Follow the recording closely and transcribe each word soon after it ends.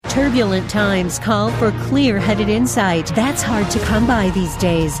Turbulent times call for clear-headed insight. That's hard to come by these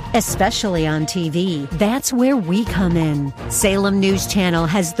days, especially on TV. That's where we come in. Salem News Channel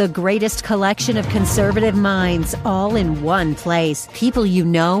has the greatest collection of conservative minds all in one place. People you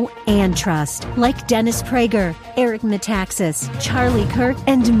know and trust, like Dennis Prager, Eric Metaxas, Charlie Kirk,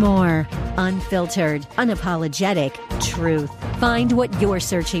 and more. Unfiltered, unapologetic truth. Find what you're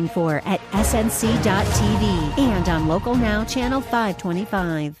searching for at snc.tv and on Local Now, Channel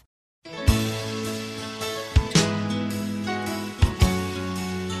 525.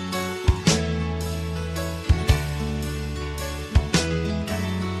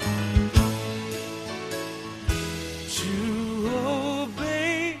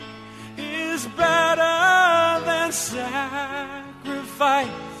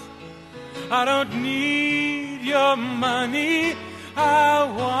 I don't need your money, I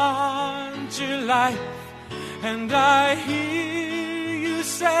want your life. And I hear you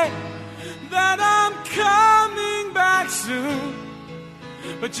say that I'm coming back soon,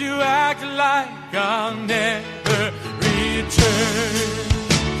 but you act like I'll never return.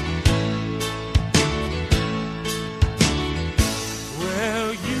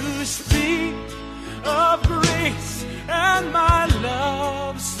 Well, you speak of grace and my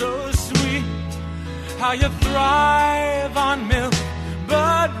love so sweet, how you thrive on milk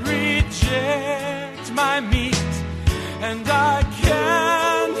but reject my meat. And I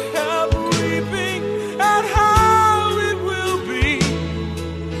can't help weeping at how it will be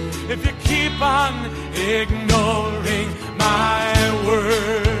if you keep on ignoring my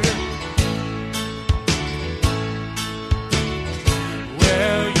word.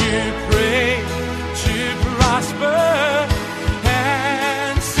 Well, you pray to prosper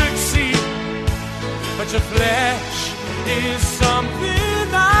and succeed, but your flesh is something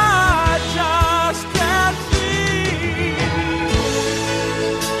I just can't feed.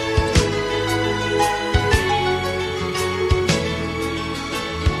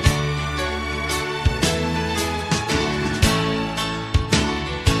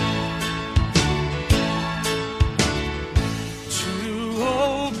 To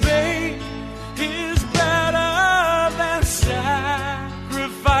obey is better than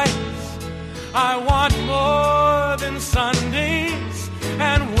sacrifice. I want more than Sundays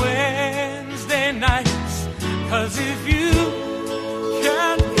and Wednesday nights, 'cause if you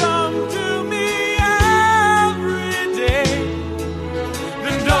can't come to me every day,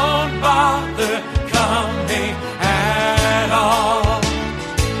 then don't bother coming at all.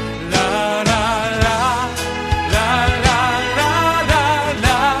 La la la, la la la la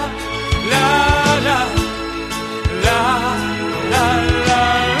la, la la la la la.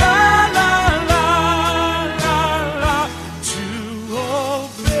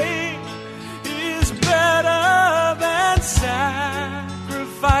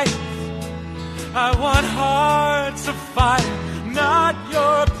 I want hearts of fire, not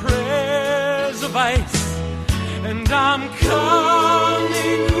your prayers of ice. And I'm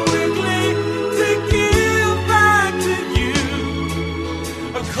coming quickly to give back to you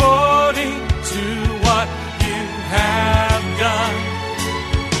according to what you have done.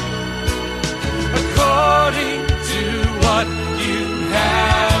 According to what you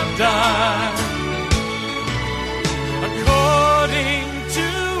have done. According to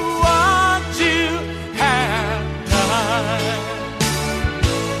what you have done.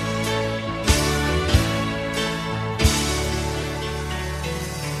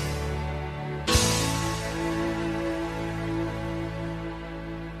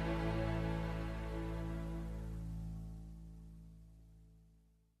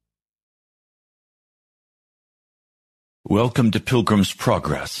 Welcome to Pilgrim's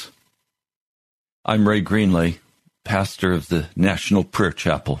Progress. I'm Ray Greenley, pastor of the National Prayer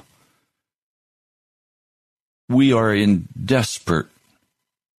Chapel. We are in desperate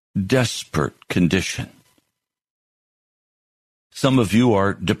condition. Some of you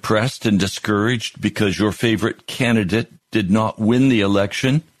are depressed and discouraged because your favorite candidate did not win the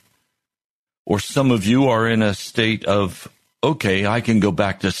election. Or some of you are in a state of, okay, I can go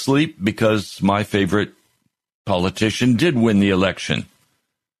back to sleep because my favorite politician did win the election.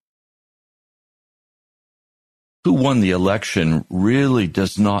 Who won the election really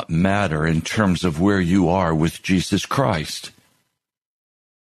does not matter in terms of where you are with Jesus Christ.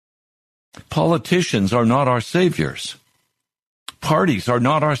 Politicians are not our saviors. Parties are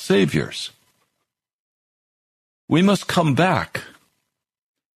not our saviors. We must come back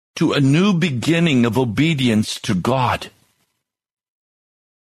to a new beginning of obedience to God.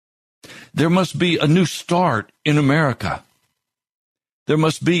 There must be a new start in America. There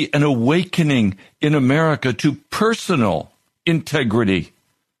must be an awakening in America to personal integrity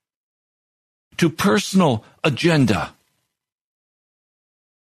to personal agenda.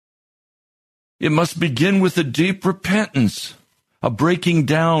 It must begin with a deep repentance, a breaking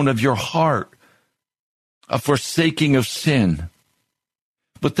down of your heart, a forsaking of sin.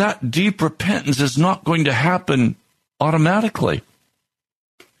 But that deep repentance is not going to happen automatically.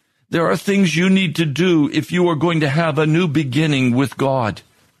 There are things you need to do if you are going to have a new beginning with God.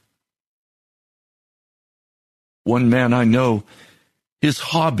 One man I know, his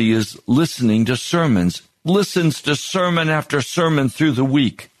hobby is listening to sermons, listens to sermon after sermon through the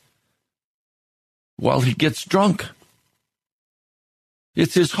week while he gets drunk.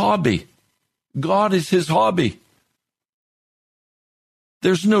 It's his hobby. God is his hobby.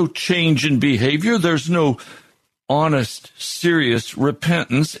 There's no change in behavior. There's no honest, serious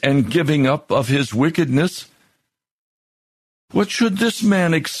repentance and giving up of his wickedness. What should this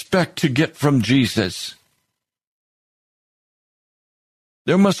man expect to get from Jesus?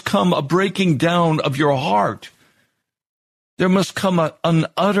 There must come a breaking down of your heart. There must come an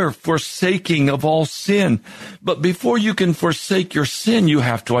utter forsaking of all sin. But before you can forsake your sin, you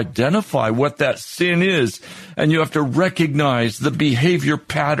have to identify what that sin is. And you have to recognize the behavior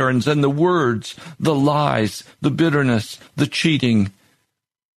patterns and the words, the lies, the bitterness, the cheating.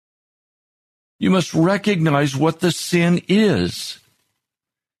 You must recognize what the sin is.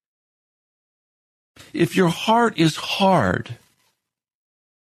 If your heart is hard,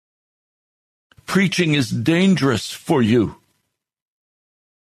 preaching is dangerous for you.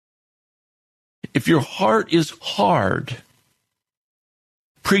 If your heart is hard,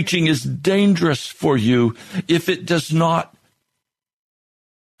 preaching is dangerous for you if it does not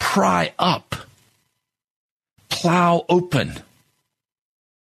pry up, plow open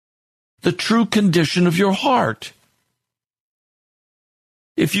the true condition of your heart.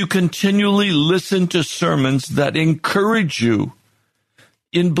 If you continually listen to sermons that encourage you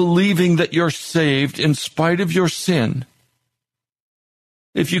in believing that you're saved in spite of your sin,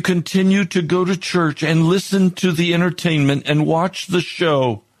 if you continue to go to church and listen to the entertainment and watch the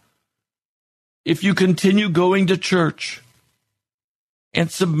show, if you continue going to church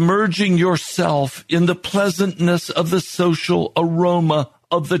and submerging yourself in the pleasantness of the social aroma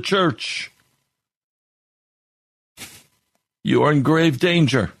of the church, you are in grave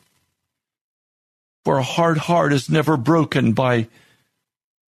danger. For a hard heart is never broken by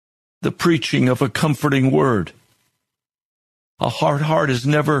the preaching of a comforting word. A hard heart is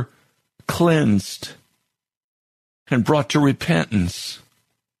never cleansed and brought to repentance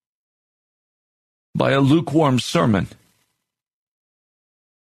by a lukewarm sermon.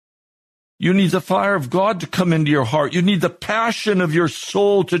 You need the fire of God to come into your heart. You need the passion of your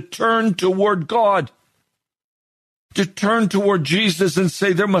soul to turn toward God, to turn toward Jesus and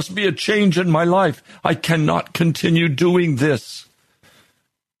say, there must be a change in my life. I cannot continue doing this.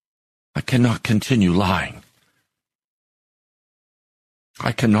 I cannot continue lying.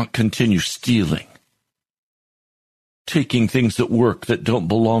 I cannot continue stealing, taking things at work that don't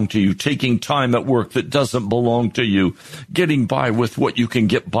belong to you, taking time at work that doesn't belong to you, getting by with what you can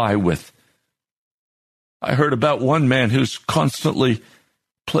get by with. I heard about one man who's constantly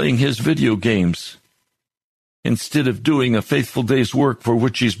playing his video games instead of doing a faithful day's work for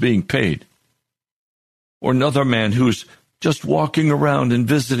which he's being paid. Or another man who's just walking around and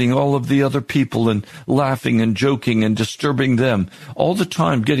visiting all of the other people and laughing and joking and disturbing them, all the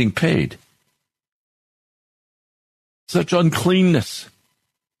time getting paid. Such uncleanness.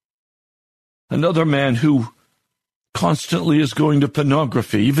 Another man who constantly is going to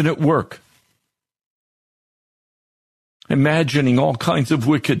pornography, even at work, imagining all kinds of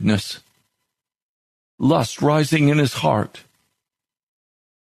wickedness, lust rising in his heart.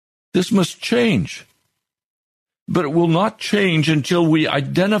 This must change. But it will not change until we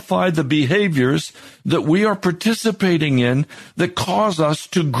identify the behaviors that we are participating in that cause us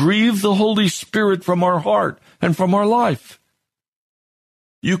to grieve the Holy Spirit from our heart and from our life.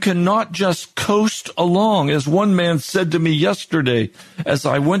 You cannot just coast along. As one man said to me yesterday, as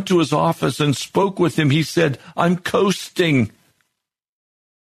I went to his office and spoke with him, he said, I'm coasting.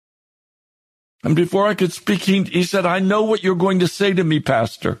 And before I could speak, he said, I know what you're going to say to me,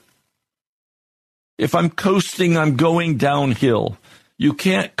 Pastor. If I'm coasting, I'm going downhill. You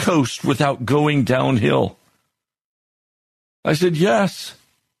can't coast without going downhill. I said, yes.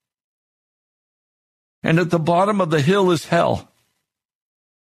 And at the bottom of the hill is hell.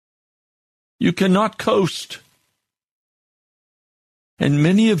 You cannot coast. And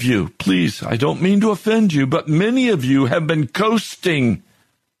many of you, please, I don't mean to offend you, but many of you have been coasting.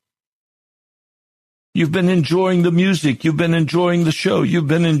 You've been enjoying the music. You've been enjoying the show. You've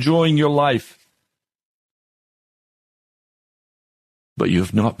been enjoying your life. but you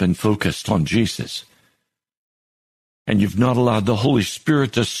have not been focused on Jesus. And you've not allowed the Holy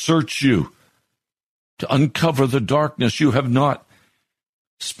Spirit to search you, to uncover the darkness. You have not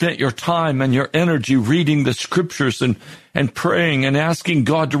spent your time and your energy reading the scriptures and praying and asking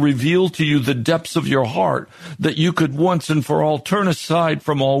God to reveal to you the depths of your heart, that you could once and for all turn aside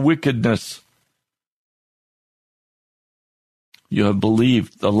from all wickedness. You have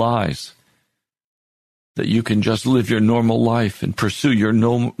believed the lies that you can just live your normal life and pursue your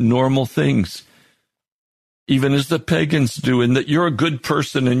normal things, even as the pagans do, and that you're a good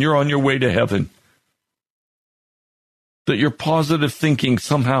person and you're on your way to heaven. That your positive thinking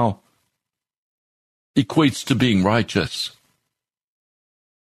somehow equates to being righteous.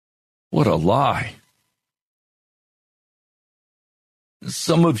 What a lie.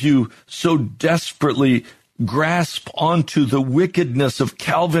 Some of you so desperately grasp onto the wickedness of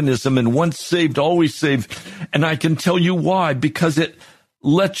Calvinism and once saved, always saved. And I can tell you why, because it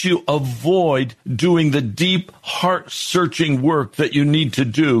lets you avoid doing the deep, heart-searching work that you need to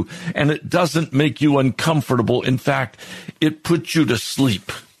do, and it doesn't make you uncomfortable. In fact, it puts you to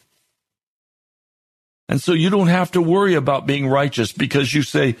sleep. And so you don't have to worry about being righteous, because you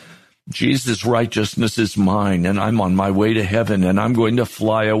say, Jesus' righteousness is mine, and I'm on my way to heaven, and I'm going to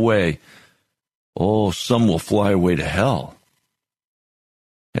fly away. Oh, some will fly away to hell,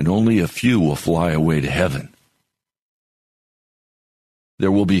 and only a few will fly away to heaven.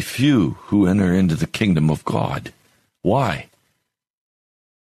 There will be few who enter into the kingdom of God. Why?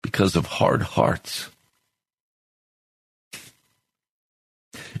 Because of hard hearts.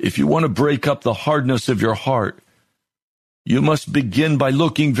 If you want to break up the hardness of your heart, you must begin by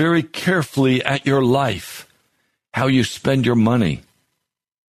looking very carefully at your life, how you spend your money,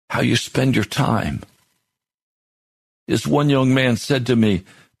 how you spend your time. This one young man said to me,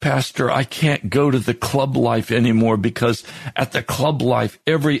 Pastor, I can't go to the club life anymore because at the club life,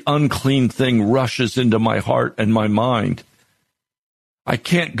 every unclean thing rushes into my heart and my mind. I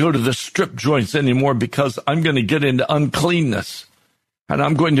can't go to the strip joints anymore because I'm going to get into uncleanness and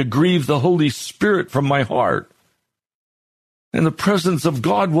I'm going to grieve the Holy Spirit from my heart. And the presence of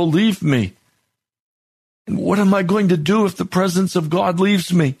God will leave me. And what am I going to do if the presence of God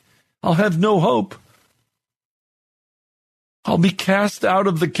leaves me? I'll have no hope. I'll be cast out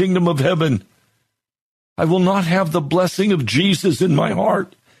of the kingdom of heaven. I will not have the blessing of Jesus in my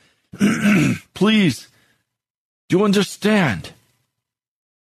heart. Please, do you understand?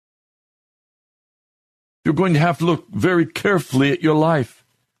 You're going to have to look very carefully at your life.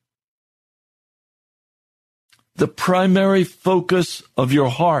 The primary focus of your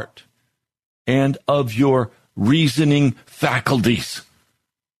heart and of your reasoning faculties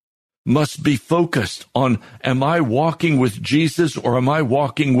must be focused on, am I walking with Jesus or am I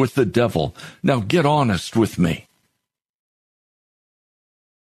walking with the devil? Now get honest with me.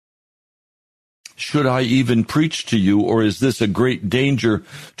 Should I even preach to you, or is this a great danger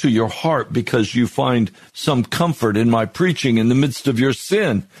to your heart because you find some comfort in my preaching in the midst of your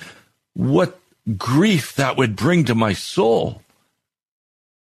sin? What grief that would bring to my soul.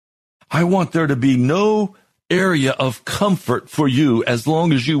 I want there to be no area of comfort for you as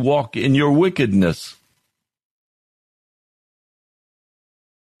long as you walk in your wickedness.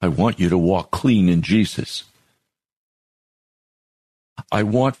 I want you to walk clean in Jesus. I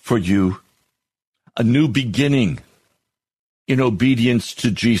want for you a new beginning in obedience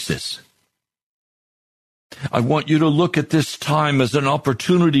to Jesus. I want you to look at this time as an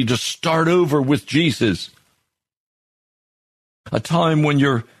opportunity to start over with Jesus. A time when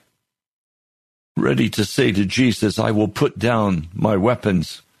you're ready to say to Jesus, I will put down my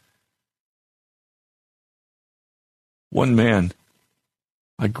weapons. One man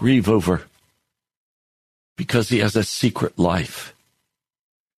I grieve over because he has a secret life.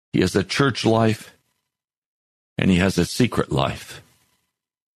 He has a church life and he has a secret life.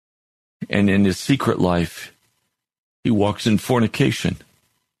 And in his secret life, he walks in fornication,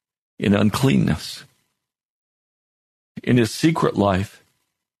 in uncleanness. In his secret life,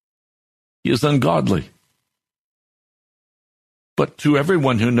 he is ungodly. But to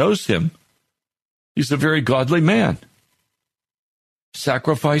everyone who knows him, he's a very godly man,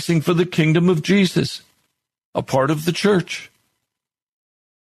 sacrificing for the kingdom of Jesus, a part of the church.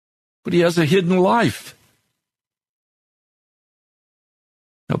 But he has a hidden life.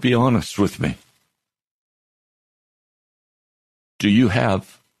 Now be honest with me. Do you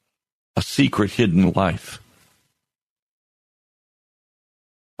have a secret hidden life?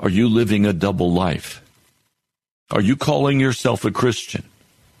 Are you living a double life? Are you calling yourself a Christian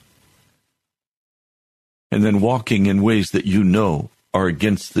and then walking in ways that you know are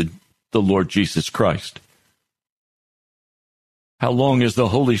against the Lord Jesus Christ? How long has the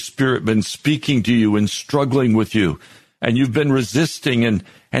Holy Spirit been speaking to you and struggling with you? And you've been resisting and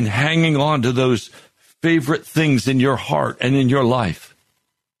hanging on to those favorite things in your heart and in your life.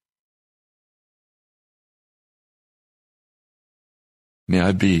 May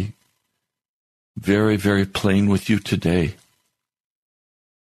I be very, very plain with you today.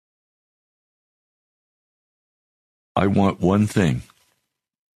 I want one thing.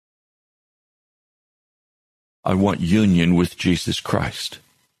 I want union with Jesus Christ.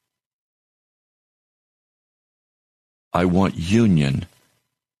 I want union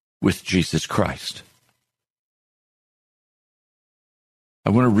with Jesus Christ.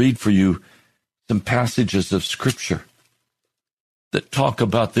 I want to read for you some passages of Scripture that talk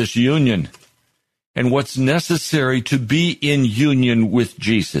about this union and what's necessary to be in union with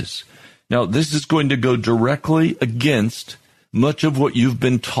Jesus. Now, this is going to go directly against much of what you've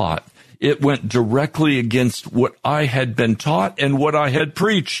been taught. It went directly against what I had been taught and what I had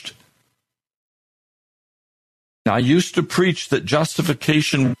preached. Now, I used to preach that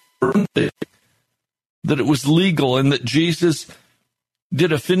justification, that it was legal and that Jesus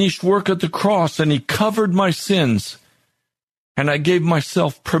did a finished work at the cross and he covered my sins. And I gave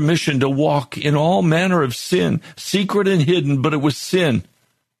myself permission to walk in all manner of sin, secret and hidden, but it was sin,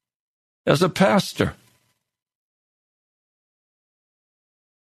 as a pastor.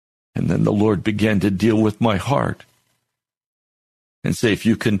 And then the Lord began to deal with my heart and say, if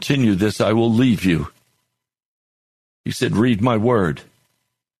you continue this, I will leave you. He said, read my word.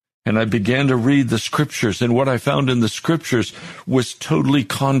 And I began to read the Scriptures, and what I found in the Scriptures was totally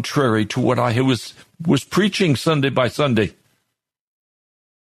contrary to what I was preaching Sunday by Sunday.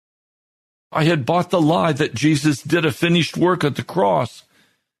 I had bought the lie that Jesus did a finished work at the cross.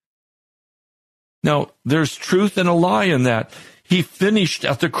 Now, there's truth and a lie in that. He finished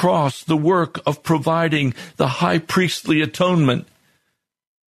at the cross the work of providing the high priestly atonement,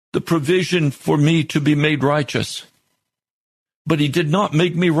 the provision for me to be made righteous. But he did not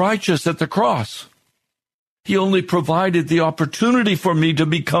make me righteous at the cross. He only provided the opportunity for me to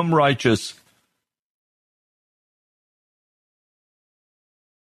become righteous.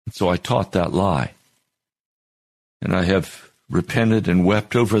 And so I taught that lie. And I have repented and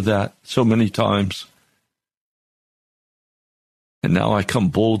wept over that so many times. And now I come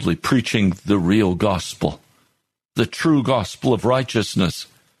boldly preaching the real gospel, the true gospel of righteousness,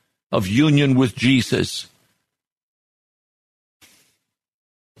 of union with Jesus.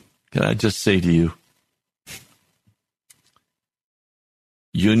 Can I just say to you,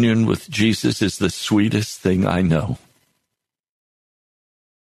 union with Jesus is the sweetest thing I know.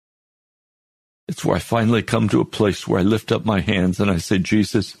 It's where I finally come to a place where I lift up my hands and I say,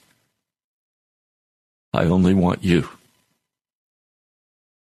 Jesus, I only want you.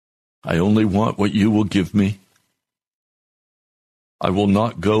 I only want what you will give me. I will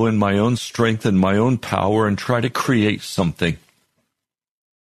not go in my own strength and my own power and try to create something.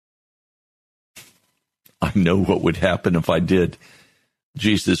 I know what would happen if I did.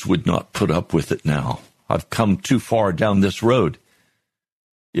 Jesus would not put up with it now. I've come too far down this road.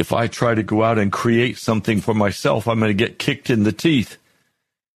 If I try to go out and create something for myself, I'm going to get kicked in the teeth.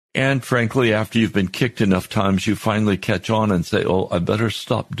 And frankly, after you've been kicked enough times, you finally catch on and say, oh, I better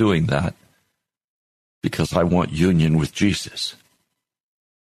stop doing that because I want union with Jesus.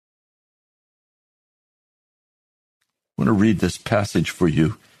 I want to read this passage for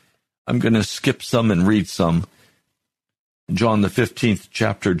you. I'm going to skip some and read some. In John the 15th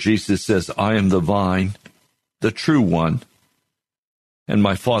chapter, Jesus says, I am the vine, the true one, and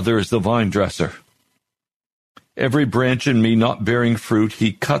my Father is the vine dresser. Every branch in me not bearing fruit,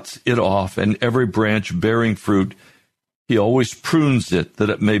 he cuts it off, and every branch bearing fruit, he always prunes it that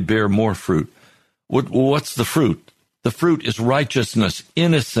it may bear more fruit. What's the fruit? The fruit is righteousness,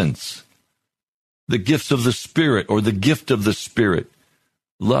 innocence, the gifts of the Spirit, or the gift of the Spirit,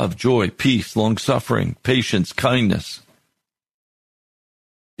 love, joy, peace, long-suffering, patience, kindness.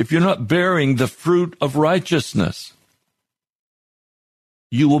 If you're not bearing the fruit of righteousness,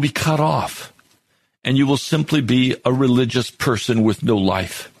 you will be cut off, and you will simply be a religious person with no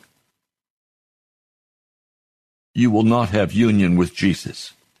life. You will not have union with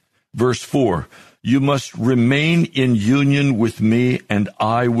Jesus. Verse 4, you must remain in union with me and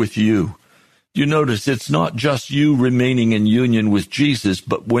I with you. You notice it's not just you remaining in union with Jesus,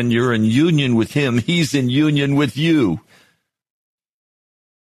 but when you're in union with him, he's in union with you.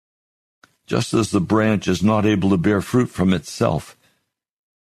 Just as the branch is not able to bear fruit from itself,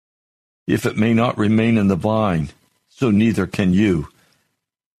 if it may not remain in the vine, so neither can you.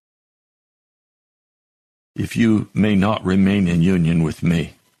 If you may not remain in union with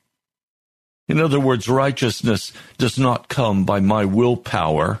me. In other words, righteousness does not come by my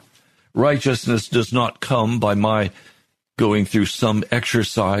willpower. Righteousness does not come by my going through some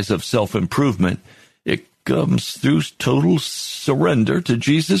exercise of self-improvement. It comes through total surrender to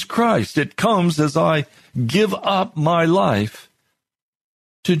Jesus Christ. It comes as I give up my life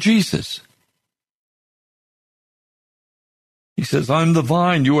to Jesus. He says, I'm the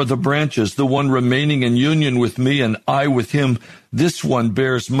vine, you are the branches, the one remaining in union with me and I with him. This one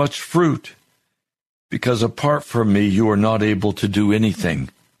bears much fruit, because apart from me, you are not able to do anything.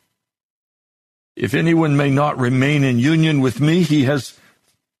 If anyone may not remain in union with me,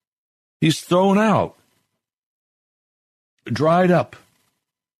 he's thrown out, dried up.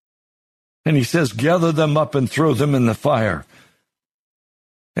 And he says, gather them up and throw them in the fire,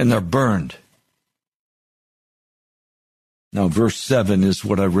 and they're burned. Now, verse 7 is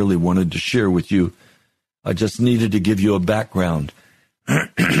what I really wanted to share with you. I just needed to give you a background.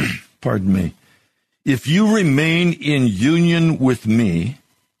 Pardon me. If you remain in union with me,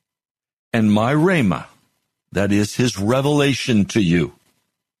 and my rhema, that is his revelation to you.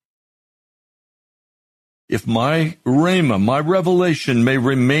 If my rhema, my revelation may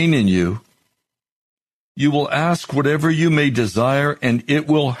remain in you, you will ask whatever you may desire, and it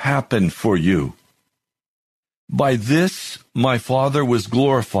will happen for you. By this my Father was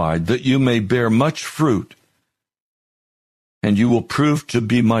glorified, that you may bear much fruit, and you will prove to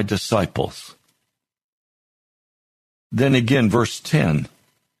be my disciples. Then again, verse 10.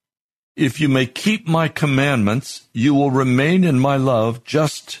 If you may keep my commandments, you will remain in my love,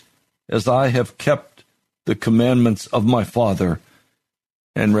 just as I have kept the commandments of my Father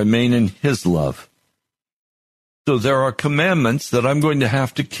and remain in his love. So there are commandments that I'm going to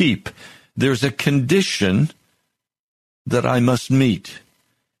have to keep. There's a condition that I must meet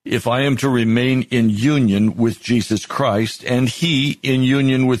if I am to remain in union with Jesus Christ and he in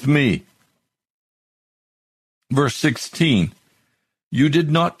union with me. Verse 16. You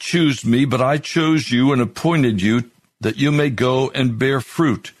did not choose me, but I chose you and appointed you that you may go and bear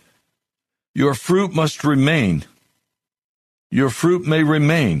fruit. Your fruit must remain. Your fruit may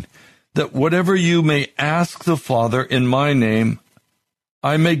remain, that whatever you may ask the Father in my name,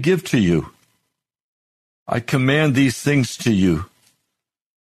 I may give to you. I command these things to you,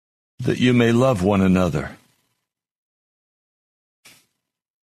 that you may love one another.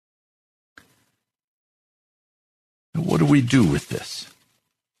 What do we do with this?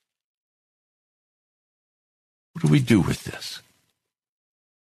 What do we do with this?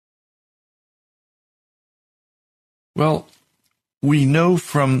 Well, we know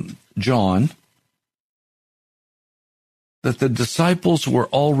from John that the disciples were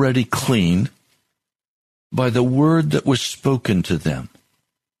already clean by the word that was spoken to them.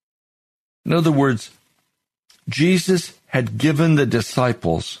 In other words, Jesus had given the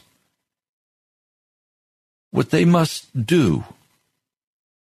disciples what they must do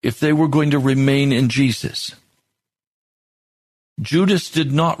if they were going to remain in Jesus. Judas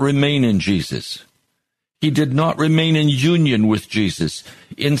did not remain in Jesus. He did not remain in union with Jesus.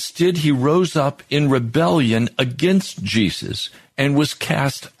 Instead, he rose up in rebellion against Jesus and was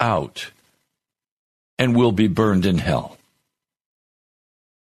cast out and will be burned in hell.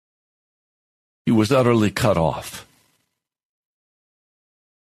 He was utterly cut off.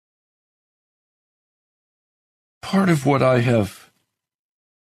 Part of what I have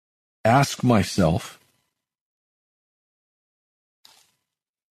asked myself,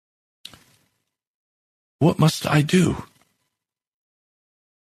 what must I do?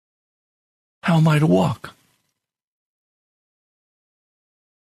 How am I to walk?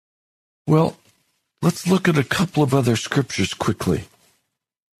 Well, let's look at a couple of other scriptures quickly.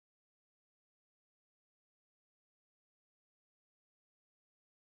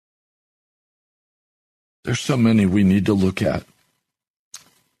 There's so many we need to look at.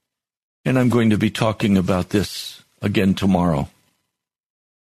 And I'm going to be talking about this again tomorrow.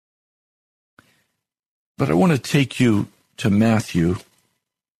 But I want to take you to Matthew,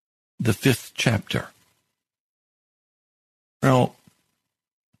 the 5th chapter. Now,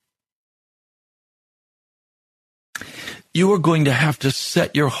 you are going to have to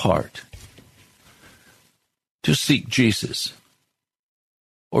set your heart to seek Jesus,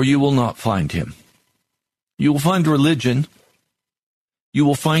 or you will not find him. You will find religion. You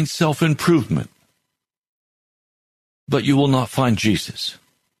will find self-improvement. But you will not find Jesus.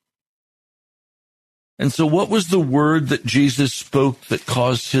 And so what was the word that Jesus spoke that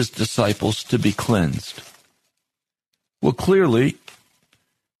caused his disciples to be cleansed? Well, clearly,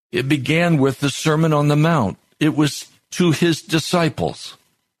 it began with the Sermon on the Mount. It was to his disciples.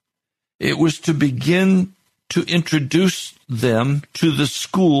 It was to begin to introduce them to the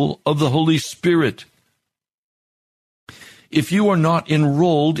school of the Holy Spirit. If you are not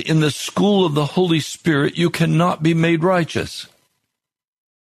enrolled in the school of the Holy Spirit, you cannot be made righteous.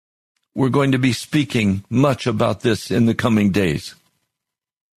 We're going to be speaking much about this in the coming days.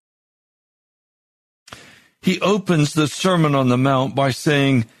 He opens the Sermon on the Mount by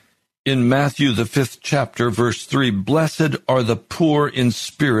saying in Matthew, the 5th chapter, verse 3, "Blessed are the poor in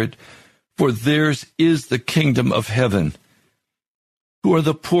spirit, for theirs is the kingdom of heaven." Who are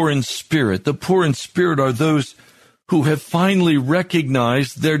the poor in spirit? The poor in spirit are those who have finally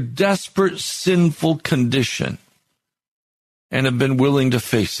recognized their desperate sinful condition and have been willing to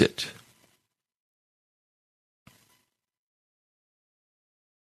face it.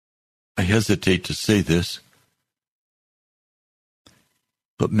 I hesitate to say this,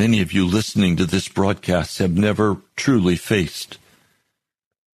 but many of you listening to this broadcast have never truly faced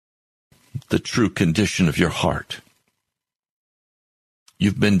the true condition of your heart.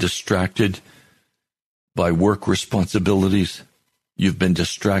 You've been distracted by work responsibilities. You've been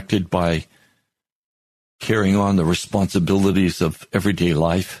distracted by carrying on the responsibilities of everyday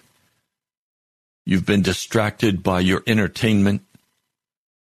life. You've been distracted by your entertainment.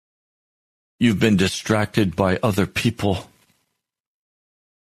 You've been distracted by other people.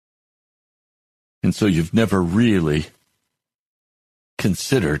 And so you've never really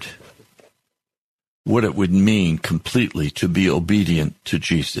considered what it would mean completely to be obedient to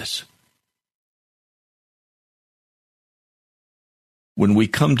Jesus. When we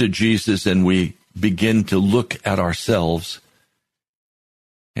come to Jesus and we begin to look at ourselves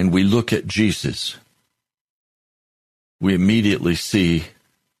and we look at Jesus, we immediately see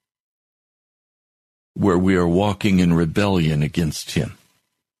where we are walking in rebellion against him.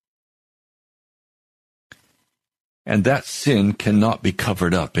 And that sin cannot be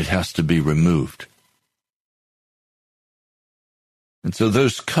covered up. It has to be removed. And so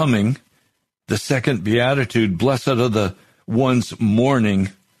those coming, the second beatitude, blessed are the ones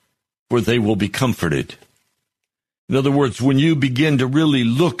mourning, for they will be comforted. In other words, when you begin to really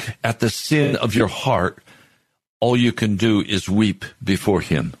look at the sin of your heart, all you can do is weep before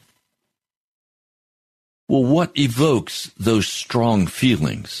him. Well, what evokes those strong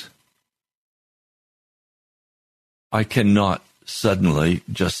feelings? I cannot suddenly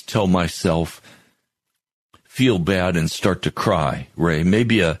just tell myself, feel bad and start to cry, Ray.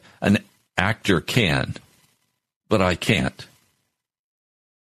 Maybe an actor can, but I can't.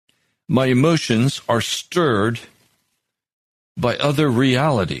 My emotions are stirred by other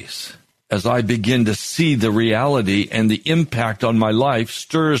realities. As I begin to see the reality and the impact on my life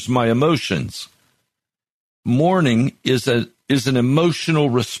stirs my emotions. Mourning is an emotional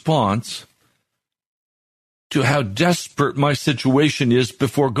response to how desperate my situation is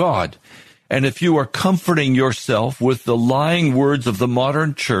before God. And if you are comforting yourself with the lying words of the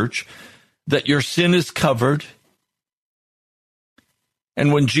modern church that your sin is covered,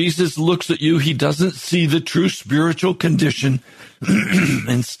 and when Jesus looks at you, he doesn't see the true spiritual condition.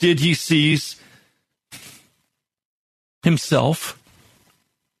 Instead, he sees himself.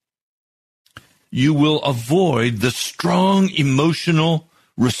 You will avoid the strong emotional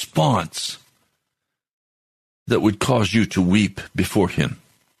response that would cause you to weep before him.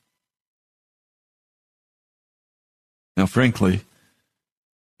 Now, frankly,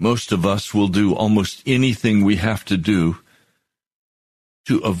 most of us will do almost anything we have to do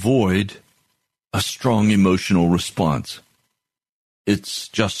to avoid a strong emotional response. It's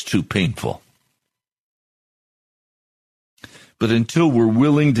just too painful. But until we're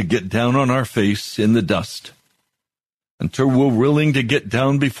willing to get down on our face in the dust, until we're willing to get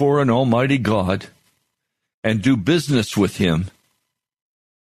down before an almighty God and do business with him,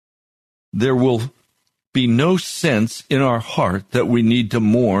 there will be no sense in our heart that we need to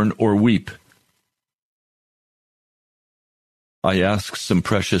mourn or weep. I asked some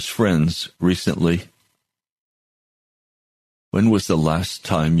precious friends recently, when was the last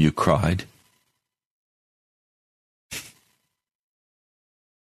time you cried?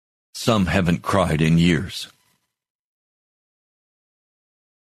 Some haven't cried in years.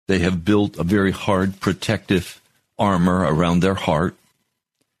 They have built a very hard protective armor around their heart.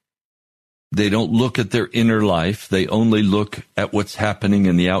 They don't look at their inner life. They only look at what's happening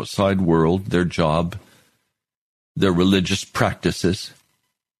in the outside world, their job, their religious practices.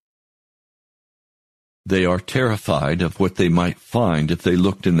 They are terrified of what they might find if they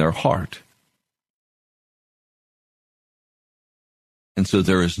looked in their heart. And so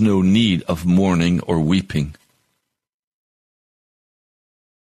there is no need of mourning or weeping.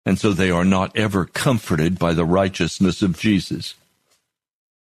 And so they are not ever comforted by the righteousness of Jesus.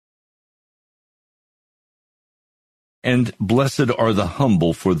 And blessed are the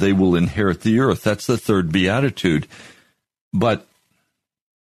humble, for they will inherit the earth. That's the third beatitude. But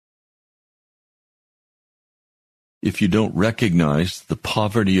if you don't recognize the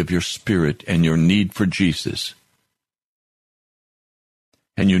poverty of your spirit and your need for Jesus,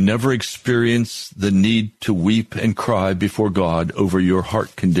 and you never experience the need to weep and cry before God over your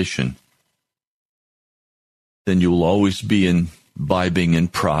heart condition, then you will always be imbibing in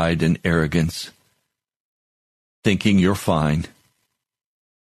pride and arrogance, thinking you're fine,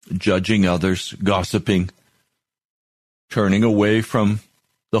 judging others, gossiping, turning away from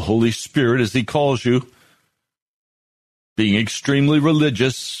the Holy Spirit as He calls you, being extremely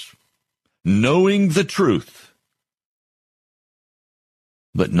religious, knowing the truth,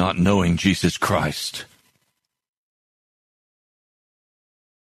 but not knowing Jesus Christ.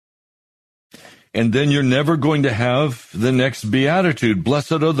 And then you're never going to have the next beatitude.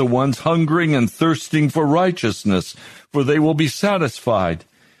 Blessed are the ones hungering and thirsting for righteousness, for they will be satisfied.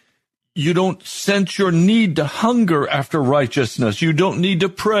 You don't sense your need to hunger after righteousness. You don't need to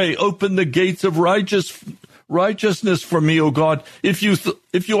pray, open the gates of righteousness for me, O God, if you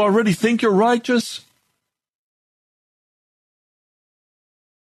already think you're righteous.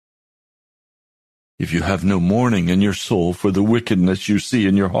 If you have no mourning in your soul for the wickedness you see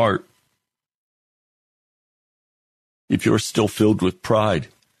in your heart, if you're still filled with pride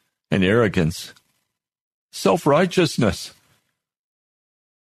and arrogance, self-righteousness,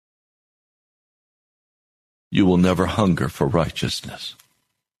 you will never hunger for righteousness.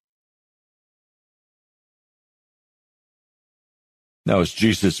 Now, as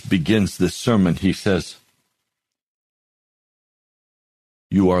Jesus begins this sermon, he says,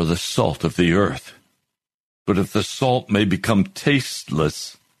 "You are the salt of the earth. But if the salt may become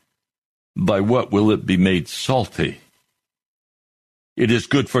tasteless, by what will it be made salty? It is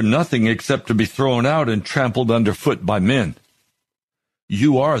good for nothing except to be thrown out and trampled underfoot by men.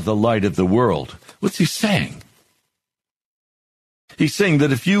 You are the light of the world." What's he saying? He's saying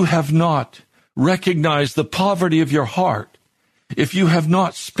that if you have not recognized the poverty of your heart, if you have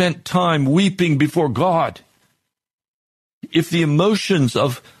not spent time weeping before God, if the emotions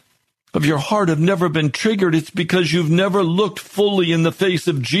of your heart have never been triggered, it's because you've never looked fully in the face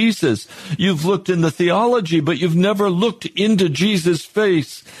of Jesus. You've looked in the theology, but you've never looked into Jesus'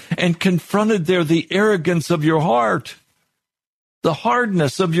 face and confronted there the arrogance of your heart, the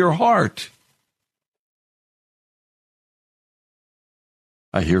hardness of your heart.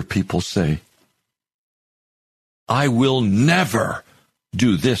 I hear people say, "I will never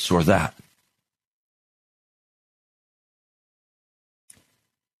do this or that."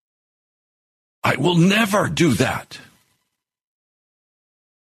 I will never do that.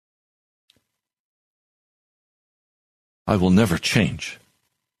 I will never change.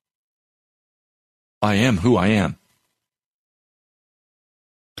 I am who I am.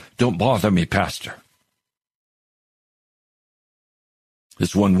 Don't bother me, Pastor.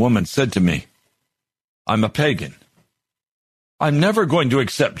 This one woman said to me, "I'm a pagan. I'm never going to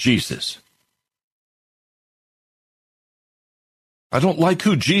accept Jesus. I don't like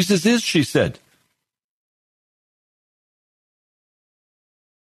who Jesus is," she said.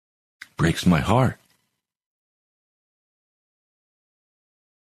 Breaks my heart.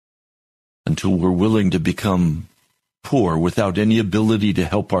 Until we're willing to become poor without any ability to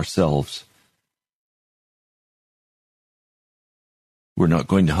help ourselves, we're not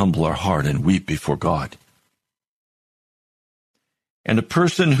going to humble our heart and weep before God. And a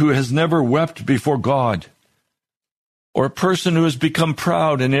person who has never wept before God, or a person who has become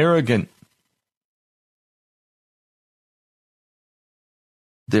proud and arrogant,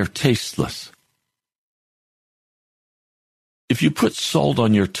 they're tasteless. If you put salt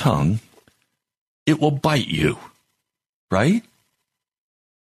on your tongue, it will bite you, right?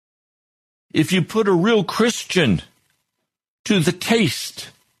 If you put a real Christian to the taste,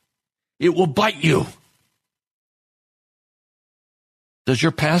 it will bite you. Does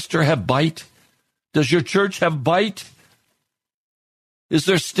your pastor have bite? Does your church have bite? Is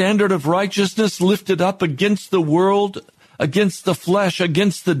their standard of righteousness lifted up against the world, against the flesh,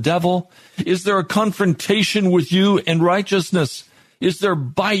 against the devil? Is there a confrontation with you and righteousness? Is there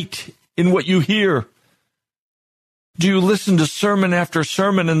bite in what you hear? Do you listen to sermon after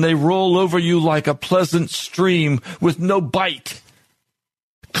sermon and they roll over you like a pleasant stream with no bite,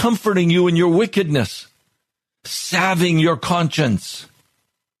 comforting you in your wickedness, salving your conscience,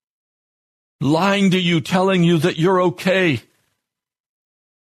 lying to you, telling you that you're okay?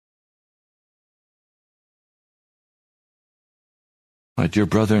 My dear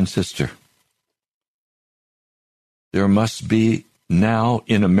brother and sister, there must be now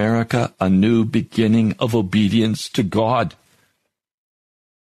in America a new beginning of obedience to God.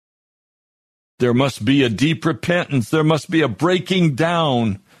 There must be a deep repentance. There must be a breaking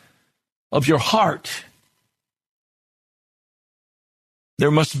down of your heart.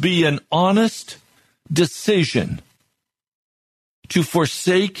 There must be an honest decision to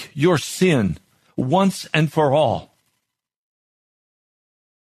forsake your sin once and for all.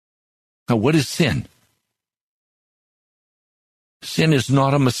 Now, what is sin? Sin is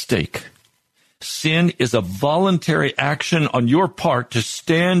not a mistake. Sin is a voluntary action on your part to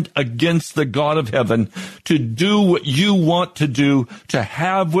stand against the God of heaven, to do what you want to do, to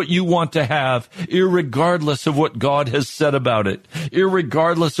have what you want to have, irregardless of what God has said about it,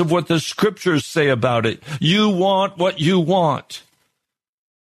 irregardless of what the scriptures say about it. You want what you want.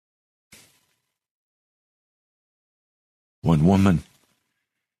 One woman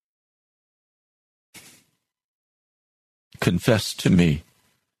confessed to me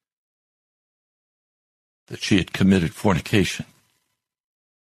that she had committed fornication.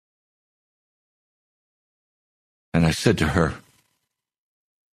 And I said to her,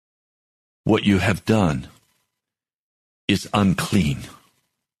 what you have done is unclean.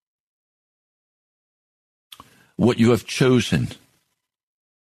 What you have chosen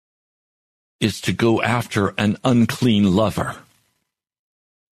is to go after an unclean lover.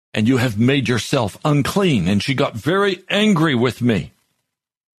 And you have made yourself unclean. And she got very angry with me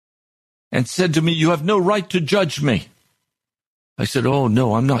and said to me, you have no right to judge me. I said, oh,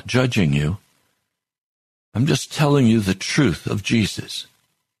 no, I'm not judging you. I'm just telling you the truth of Jesus.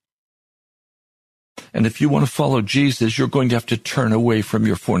 And if you want to follow Jesus, you're going to have to turn away from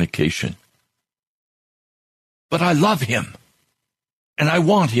your fornication. But I love him, and I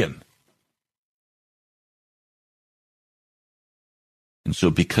want him. And so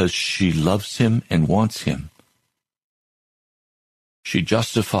because she loves him and wants him, she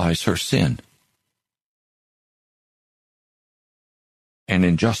justifies her sin. And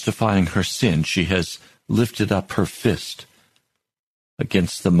in justifying her sin, she has lifted up her fist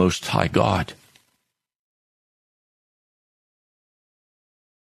against the Most High God.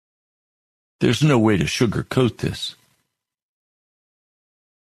 There's no way to sugarcoat this.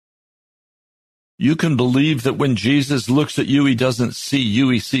 You can believe that when Jesus looks at you, he doesn't see you,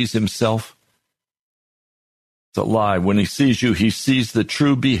 he sees himself. It's a lie. When he sees you, he sees the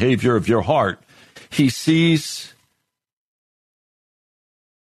true behavior of your heart. He sees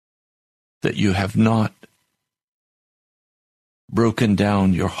that you have not broken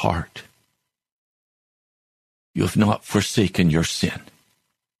down your heart. You have not forsaken your sin.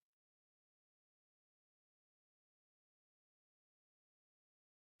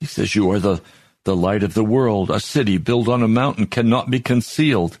 He says, you are the light of the world. A city built on a mountain cannot be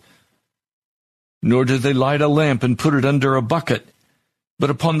concealed. Nor do they light a lamp and put it under a bucket, but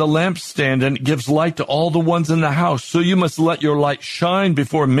upon the lampstand, and it gives light to all the ones in the house. So you must let your light shine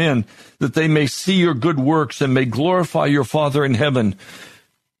before men, that they may see your good works and may glorify your Father in heaven.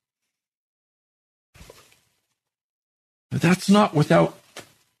 But that's not without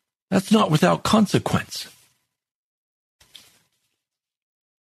consequence.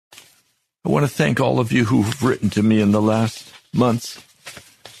 I want to thank all of you who have written to me in the last months.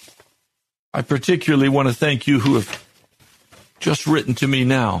 I particularly want to thank you who have just written to me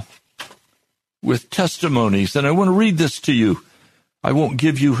now with testimonies. And I want to read this to you. I won't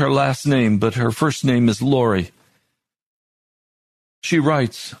give you her last name, but her first name is Lori. She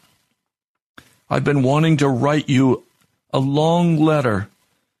writes, I've been wanting to write you a long letter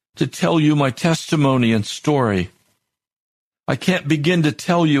to tell you my testimony and story. I can't begin to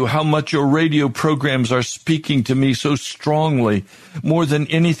tell you how much your radio programs are speaking to me so strongly, more than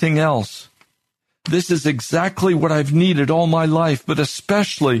anything else. This is exactly what I've needed all my life, but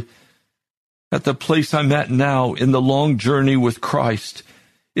especially at the place I'm at now in the long journey with Christ.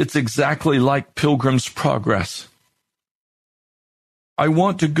 It's exactly like Pilgrim's Progress. I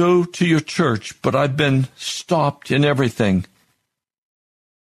want to go to your church, but I've been stopped in everything.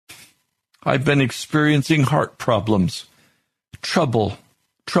 I've been experiencing heart problems, trouble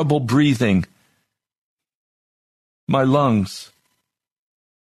breathing, my lungs.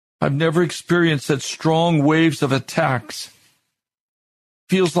 I've never experienced such strong waves of attacks.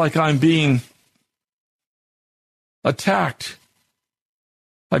 Feels like I'm being attacked.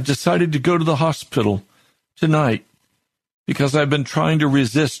 I've decided to go to the hospital tonight because I've been trying to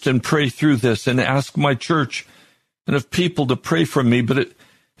resist and pray through this and ask my church and of people to pray for me, but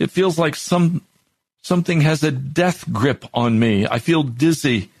it feels like something has a death grip on me. I feel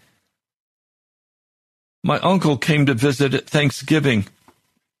dizzy. My uncle came to visit at Thanksgiving,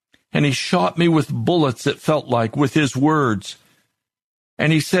 and he shot me with bullets, it felt like, with his words.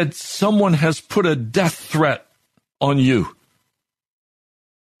 And he said, someone has put a death threat on you.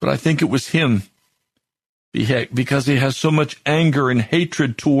 But I think it was him, because he has so much anger and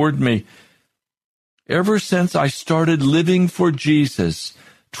hatred toward me. Ever since I started living for Jesus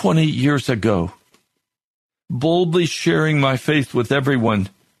 20 years ago, boldly sharing my faith with everyone,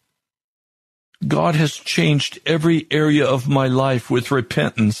 God has changed every area of my life with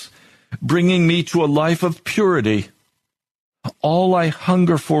repentance, bringing me to a life of purity. All I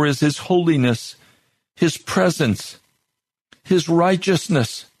hunger for is His holiness, His presence, His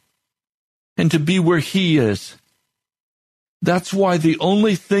righteousness, and to be where He is. That's why the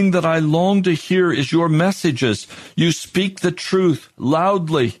only thing that I long to hear is your messages. You speak the truth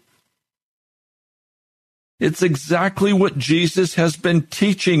loudly. It's exactly what Jesus has been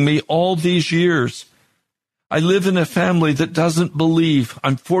teaching me all these years. I live in a family that doesn't believe.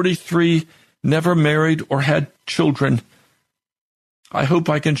 I'm 43, never married or had children. I hope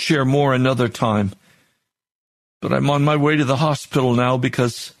I can share more another time. But I'm on my way to the hospital now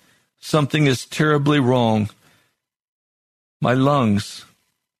because something is terribly wrong. My lungs.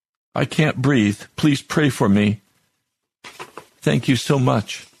 I can't breathe. Please pray for me. Thank you so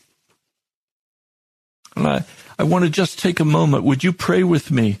much. And I want to just take a moment. Would you pray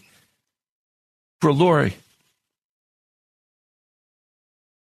with me for Lori?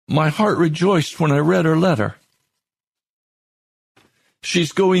 My heart rejoiced when I read her letter.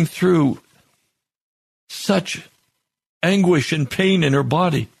 She's going through such anguish and pain in her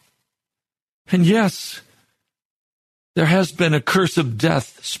body. And yes, there has been a curse of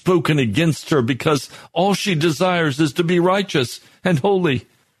death spoken against her because all she desires is to be righteous and holy.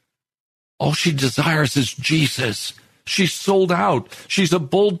 All she desires is Jesus. She's sold out. She's a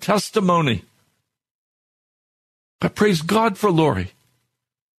bold testimony. I praise God for Lori.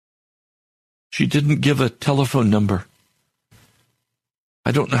 She didn't give a telephone number.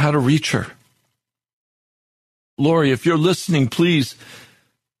 I don't know how to reach her. Lori, if you're listening, please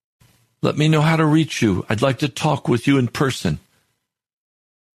let me know how to reach you. I'd like to talk with you in person.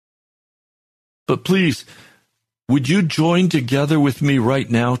 But please, would you join together with me right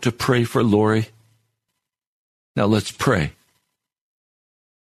now to pray for Lori? Now let's pray.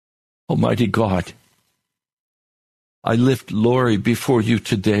 Almighty God, I lift Lori before you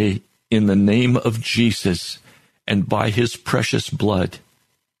today in the name of Jesus and by His precious blood.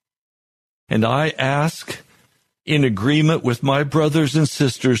 And I ask, in agreement with my brothers and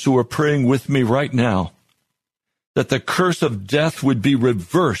sisters who are praying with me right now, that the curse of death would be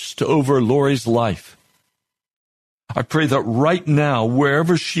reversed over Lori's life. I pray that right now,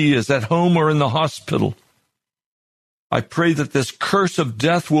 wherever she is, at home or in the hospital, I pray that this curse of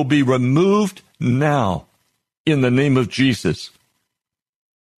death will be removed now in the name of Jesus.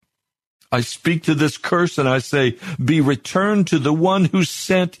 I speak to this curse and I say, be returned to the one who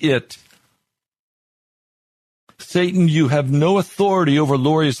sent it. Satan, you have no authority over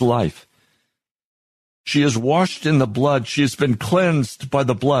Lori's life. She is washed in the blood. She has been cleansed by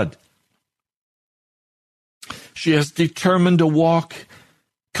the blood. She has determined to walk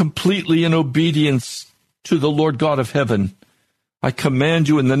completely in obedience to the Lord God of heaven. I command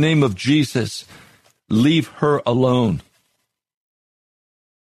you in the name of Jesus, leave her alone.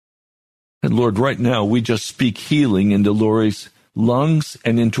 And Lord, right now, we just speak healing into Lori's lungs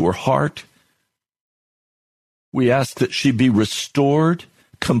and into her heart. We ask that she be restored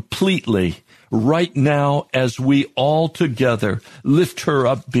completely right now as we all together lift her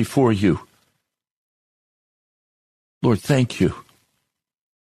up before you. Lord, thank you.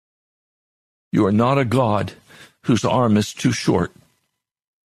 You are not a God whose arm is too short.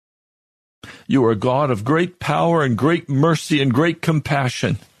 You are a God of great power and great mercy and great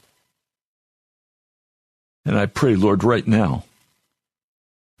compassion. And I pray, Lord, right now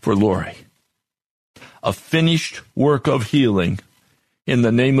for Lori, a finished work of healing in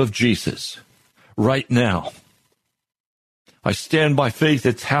the name of Jesus right now. I stand by faith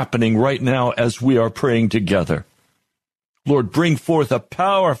it's happening right now as we are praying together. Lord, bring forth a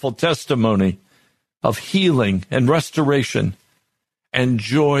powerful testimony of healing and restoration and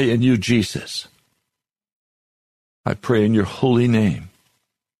joy in you, Jesus. I pray in your holy name.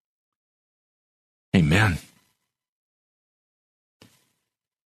 Amen.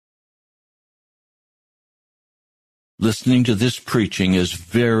 Listening to this preaching is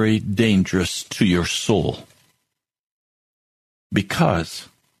very dangerous to your soul. Because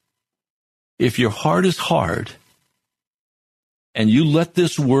if your heart is hard and you let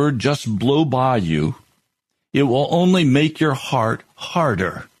this word just blow by you, it will only make your heart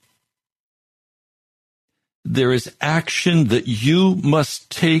harder. There is action that you must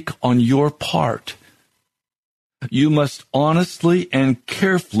take on your part. You must honestly and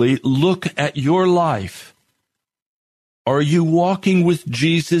carefully look at your life. Are you walking with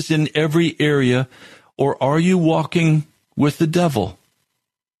Jesus in every area, or are you walking with the devil?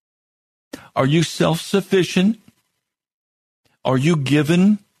 Are you self-sufficient? Are you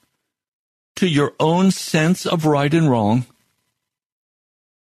given to your own sense of right and wrong?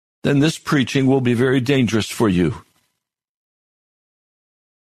 Then this preaching will be very dangerous for you.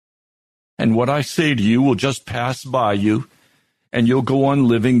 And what I say to you will just pass by you, and you'll go on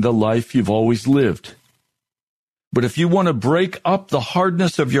living the life you've always lived. But if you want to break up the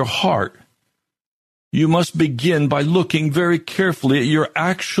hardness of your heart, you must begin by looking very carefully at your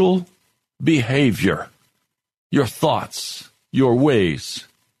actual behavior, your thoughts, your ways.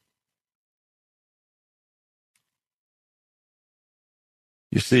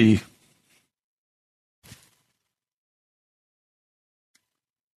 You see,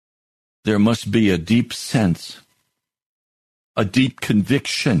 there must be a deep sense, a deep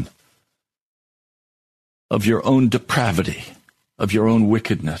conviction of your own depravity, of your own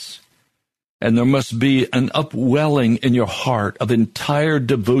wickedness. And there must be an upwelling in your heart of entire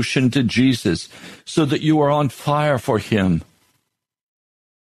devotion to Jesus so that you are on fire for him.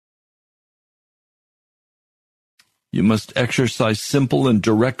 You must exercise simple and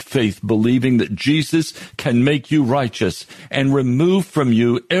direct faith, believing that Jesus can make you righteous and remove from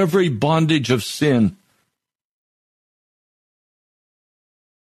you every bondage of sin.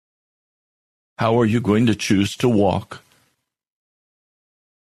 How are you going to choose to walk?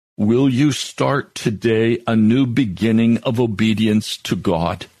 Will you start today a new beginning of obedience to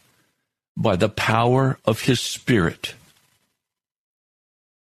God by the power of his Spirit?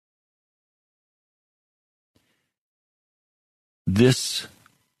 This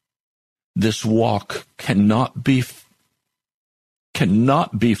walk cannot be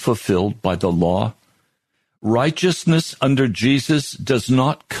fulfilled by the law. Righteousness under Jesus does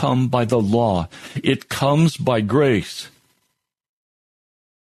not come by the law. It comes by grace.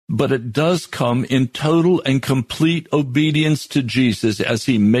 But it does come in total and complete obedience to Jesus as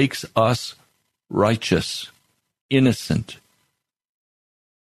he makes us righteous, innocent.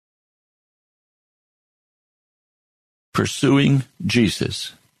 Pursuing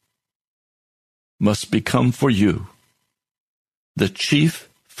Jesus must become for you the chief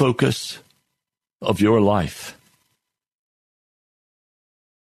focus of your life,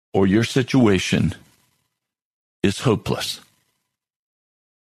 or your situation is hopeless.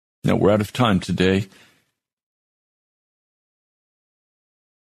 Now, we're out of time today.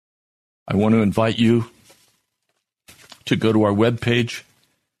 I want to invite you to go to our webpage,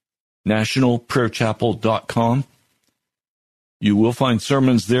 nationalprayerchapel.com. You will find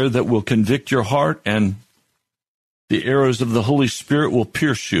sermons there that will convict your heart, and the arrows of the Holy Spirit will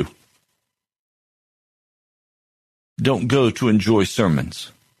pierce you. Don't go to enjoy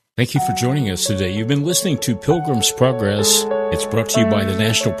sermons. Thank you for joining us today. You've been listening to Pilgrim's Progress. It's brought to you by the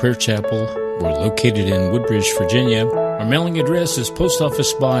National Prayer Chapel. We're located in Woodbridge, Virginia. Our mailing address is Post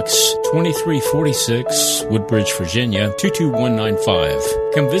Office Box 2346, Woodbridge, Virginia,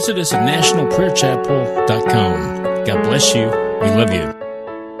 22195. Come visit us at nationalprayerchapel.com. God bless you. We love you.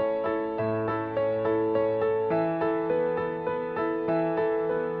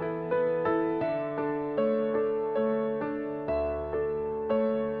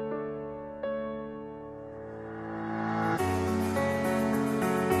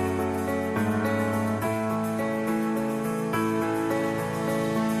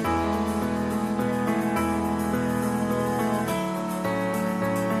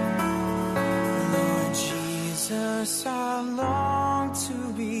 I long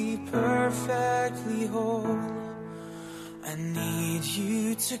to be perfectly whole. I need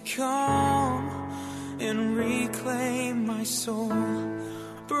you to come and reclaim my soul.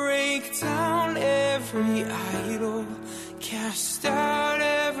 Break down every idol, cast out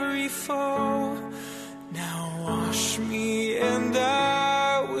every foe. Now wash me and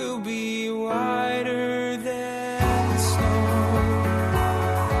I will be whiter than snow.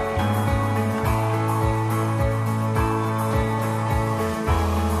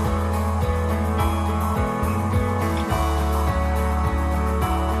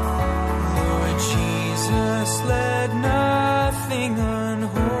 Lord Jesus, let nothing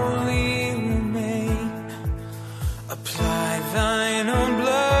unholy remain. Apply thine own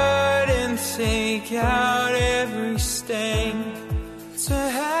blood and take out every stain. To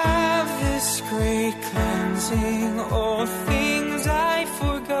have this great cleansing, all things I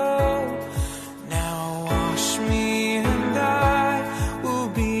forgo. Now wash me and I will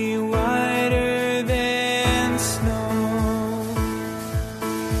be whiter than snow.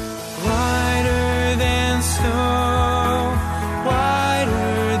 Whiter than snow.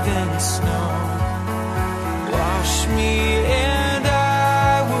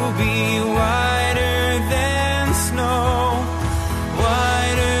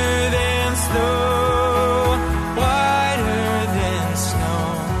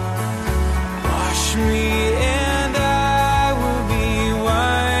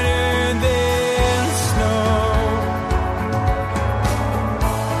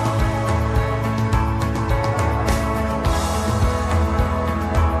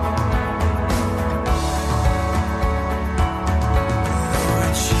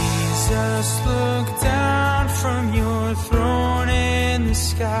 the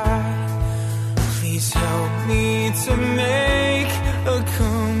sky. Please help me to make a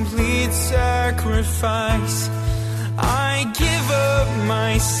complete sacrifice. I give up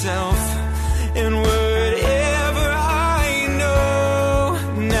myself and whatever I know.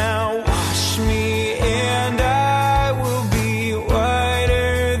 Now wash me and I will be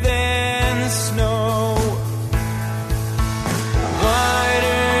whiter than snow.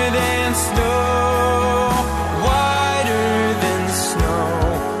 Whiter than snow. Whiter than snow.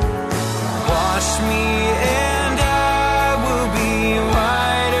 Wash me and I will be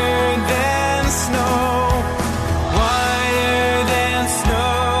whiter than snow. Whiter than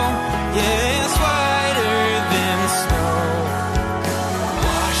snow. Yes, whiter than snow.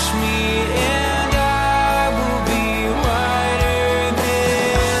 Wash me and I will be whiter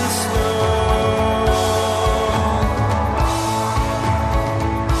than snow.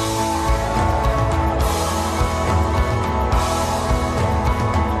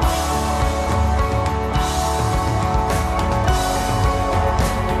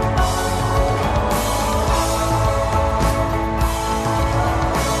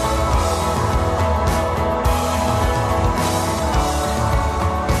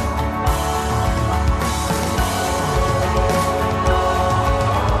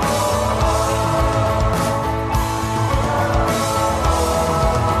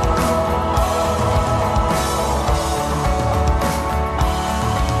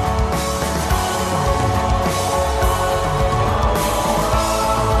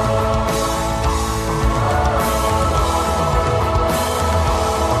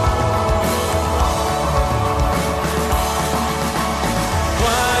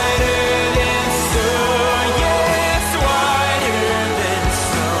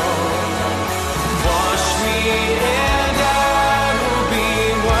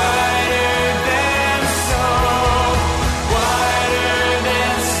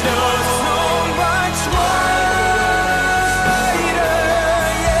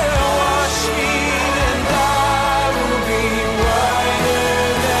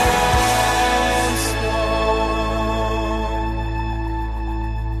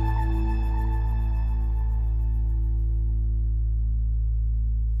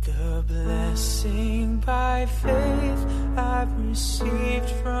 The blessing by faith I've received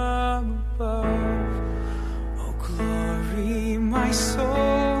from above. Oh glory, my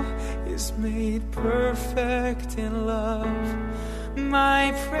soul is made perfect in love.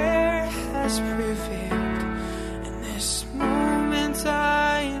 My prayer has prevailed. In this moment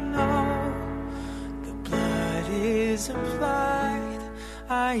I know the blood is applied.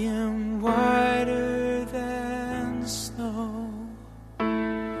 I am white